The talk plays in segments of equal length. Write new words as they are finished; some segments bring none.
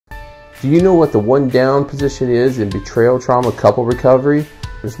Do you know what the one down position is in betrayal trauma couple recovery?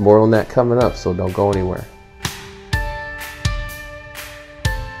 There's more on that coming up, so don't go anywhere.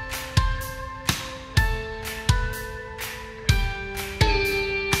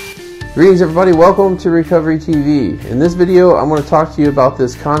 Greetings everybody, welcome to Recovery TV. In this video, I'm going to talk to you about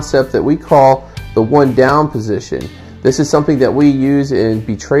this concept that we call the one down position. This is something that we use in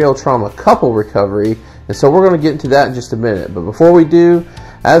betrayal trauma couple recovery, and so we're going to get into that in just a minute. But before we do,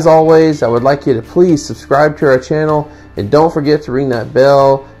 as always, I would like you to please subscribe to our channel and don't forget to ring that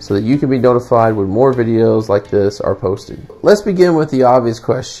bell so that you can be notified when more videos like this are posted. Let's begin with the obvious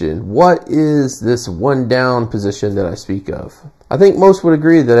question. What is this one down position that I speak of? I think most would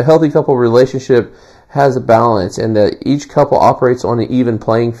agree that a healthy couple relationship has a balance and that each couple operates on an even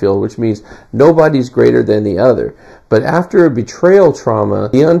playing field, which means nobody's greater than the other. But after a betrayal trauma,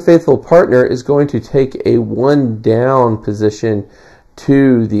 the unfaithful partner is going to take a one down position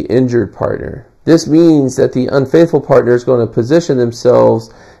to the injured partner. This means that the unfaithful partner is going to position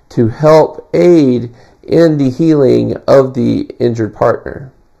themselves to help aid in the healing of the injured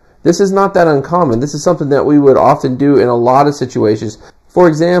partner. This is not that uncommon. This is something that we would often do in a lot of situations. For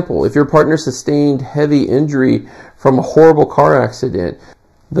example, if your partner sustained heavy injury from a horrible car accident,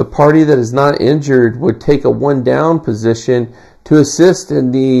 the party that is not injured would take a one down position to assist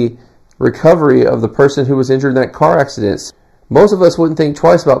in the recovery of the person who was injured in that car accident. Most of us wouldn't think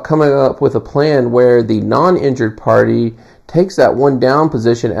twice about coming up with a plan where the non-injured party takes that one down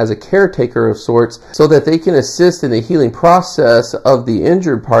position as a caretaker of sorts so that they can assist in the healing process of the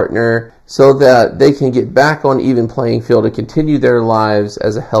injured partner so that they can get back on even playing field and continue their lives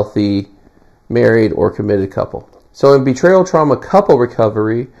as a healthy married or committed couple. So in betrayal trauma couple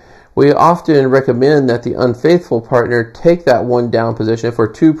recovery, we often recommend that the unfaithful partner take that one down position for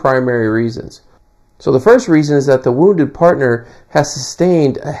two primary reasons. So the first reason is that the wounded partner has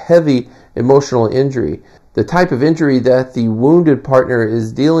sustained a heavy emotional injury. The type of injury that the wounded partner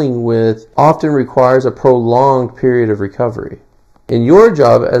is dealing with often requires a prolonged period of recovery. And your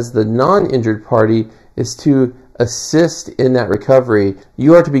job as the non-injured party is to assist in that recovery.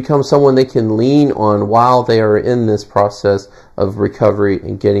 You are to become someone they can lean on while they are in this process of recovery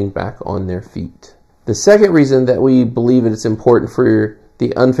and getting back on their feet. The second reason that we believe it's important for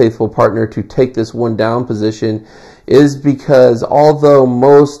the unfaithful partner to take this one down position is because although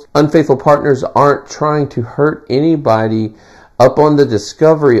most unfaithful partners aren't trying to hurt anybody, upon the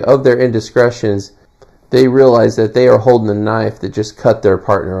discovery of their indiscretions, they realize that they are holding a knife that just cut their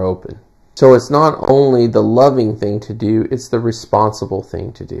partner open. So it's not only the loving thing to do, it's the responsible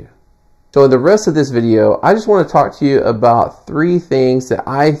thing to do. So in the rest of this video, I just want to talk to you about three things that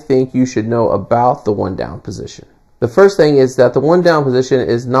I think you should know about the one down position. The first thing is that the one down position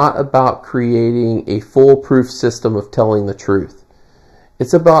is not about creating a foolproof system of telling the truth.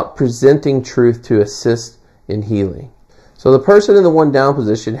 It's about presenting truth to assist in healing. So the person in the one down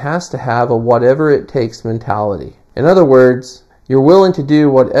position has to have a whatever it takes mentality. In other words, you're willing to do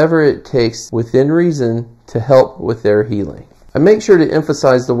whatever it takes within reason to help with their healing. I make sure to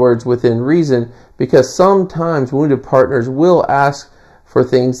emphasize the words within reason because sometimes wounded partners will ask for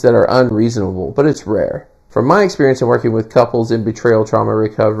things that are unreasonable, but it's rare. From my experience in working with couples in betrayal trauma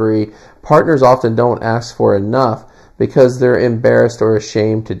recovery, partners often don't ask for enough because they're embarrassed or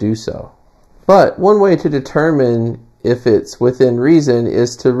ashamed to do so. But one way to determine if it's within reason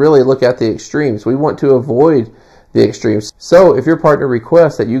is to really look at the extremes. We want to avoid the extremes. So if your partner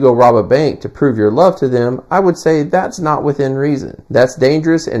requests that you go rob a bank to prove your love to them, I would say that's not within reason. That's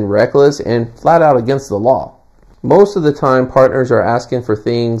dangerous and reckless and flat out against the law. Most of the time, partners are asking for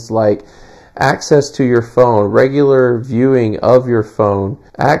things like access to your phone, regular viewing of your phone,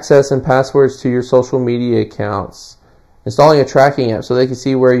 access and passwords to your social media accounts, installing a tracking app so they can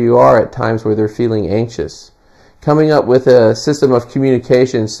see where you are at times where they're feeling anxious, coming up with a system of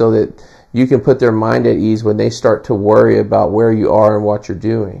communication so that you can put their mind at ease when they start to worry about where you are and what you're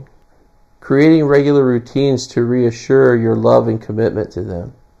doing, creating regular routines to reassure your love and commitment to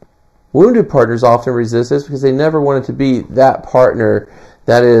them. Wounded partners often resist this because they never wanted to be that partner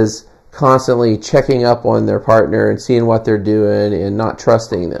that is constantly checking up on their partner and seeing what they're doing and not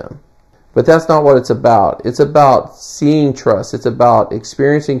trusting them. But that's not what it's about. It's about seeing trust. It's about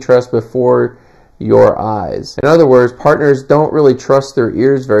experiencing trust before your eyes. In other words, partners don't really trust their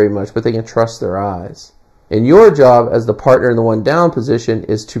ears very much, but they can trust their eyes. And your job as the partner in the one down position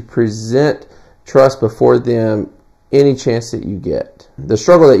is to present trust before them any chance that you get. The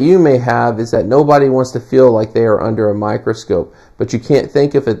struggle that you may have is that nobody wants to feel like they are under a microscope, but you can't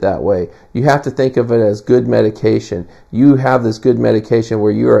think of it that way. You have to think of it as good medication. You have this good medication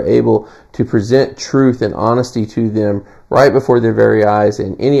where you are able to present truth and honesty to them right before their very eyes,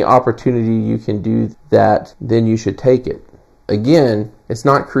 and any opportunity you can do that, then you should take it. Again, it's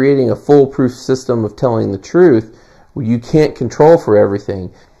not creating a foolproof system of telling the truth. You can't control for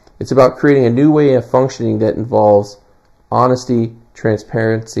everything. It's about creating a new way of functioning that involves honesty,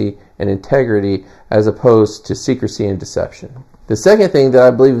 transparency, and integrity as opposed to secrecy and deception. The second thing that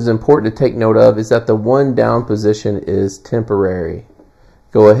I believe is important to take note of is that the one down position is temporary.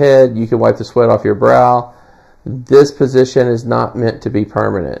 Go ahead, you can wipe the sweat off your brow. This position is not meant to be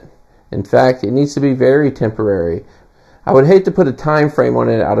permanent. In fact, it needs to be very temporary. I would hate to put a time frame on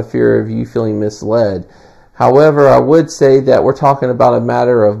it out of fear of you feeling misled. However, I would say that we're talking about a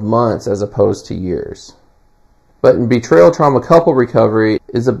matter of months as opposed to years. But in betrayal trauma couple recovery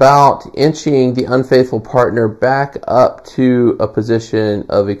is about inching the unfaithful partner back up to a position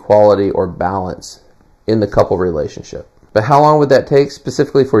of equality or balance in the couple relationship. But how long would that take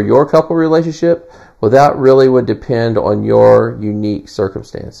specifically for your couple relationship? Well, that really would depend on your unique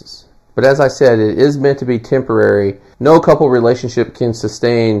circumstances. But as I said, it is meant to be temporary. No couple relationship can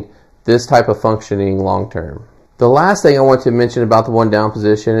sustain this type of functioning long term. The last thing I want to mention about the one down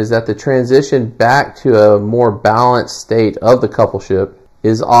position is that the transition back to a more balanced state of the coupleship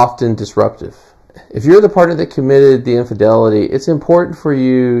is often disruptive. If you're the partner that committed the infidelity, it's important for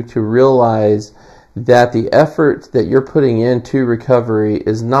you to realize that the effort that you're putting into recovery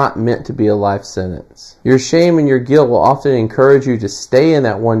is not meant to be a life sentence. Your shame and your guilt will often encourage you to stay in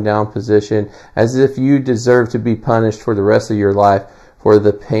that one down position as if you deserve to be punished for the rest of your life for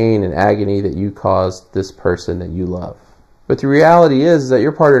the pain and agony that you caused this person that you love. But the reality is that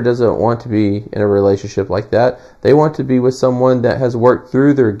your partner doesn't want to be in a relationship like that. They want to be with someone that has worked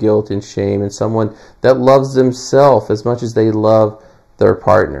through their guilt and shame, and someone that loves themselves as much as they love their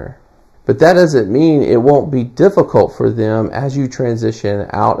partner. But that doesn't mean it won't be difficult for them as you transition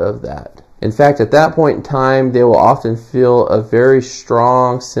out of that. In fact, at that point in time, they will often feel a very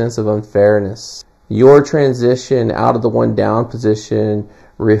strong sense of unfairness. Your transition out of the one down position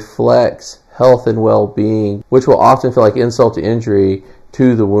reflects health and well-being, which will often feel like insult to injury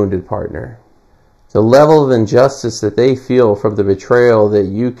to the wounded partner. The level of injustice that they feel from the betrayal that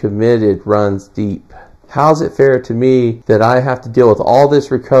you committed runs deep. How's it fair to me that I have to deal with all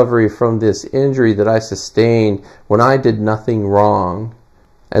this recovery from this injury that I sustained when I did nothing wrong?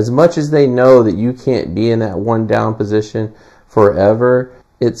 As much as they know that you can't be in that one down position forever,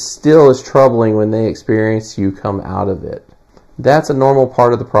 it still is troubling when they experience you come out of it. That's a normal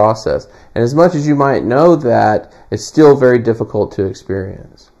part of the process. And as much as you might know that, it's still very difficult to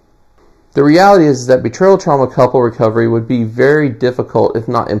experience. The reality is that betrayal trauma couple recovery would be very difficult, if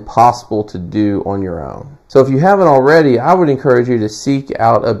not impossible, to do on your own. So if you haven't already, I would encourage you to seek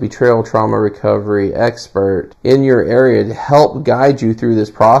out a betrayal trauma recovery expert in your area to help guide you through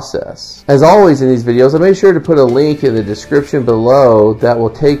this process. As always in these videos, I made sure to put a link in the description below that will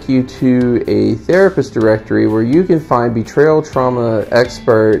take you to a therapist directory where you can find betrayal trauma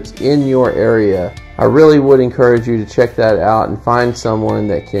experts in your area. I really would encourage you to check that out and find someone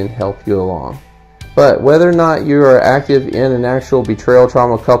that can help you along. But whether or not you are active in an actual betrayal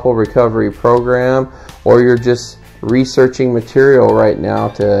trauma couple recovery program, or you're just researching material right now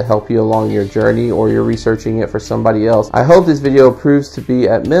to help you along your journey, or you're researching it for somebody else, I hope this video proves to be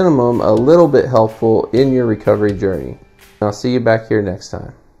at minimum a little bit helpful in your recovery journey. I'll see you back here next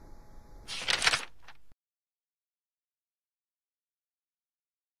time.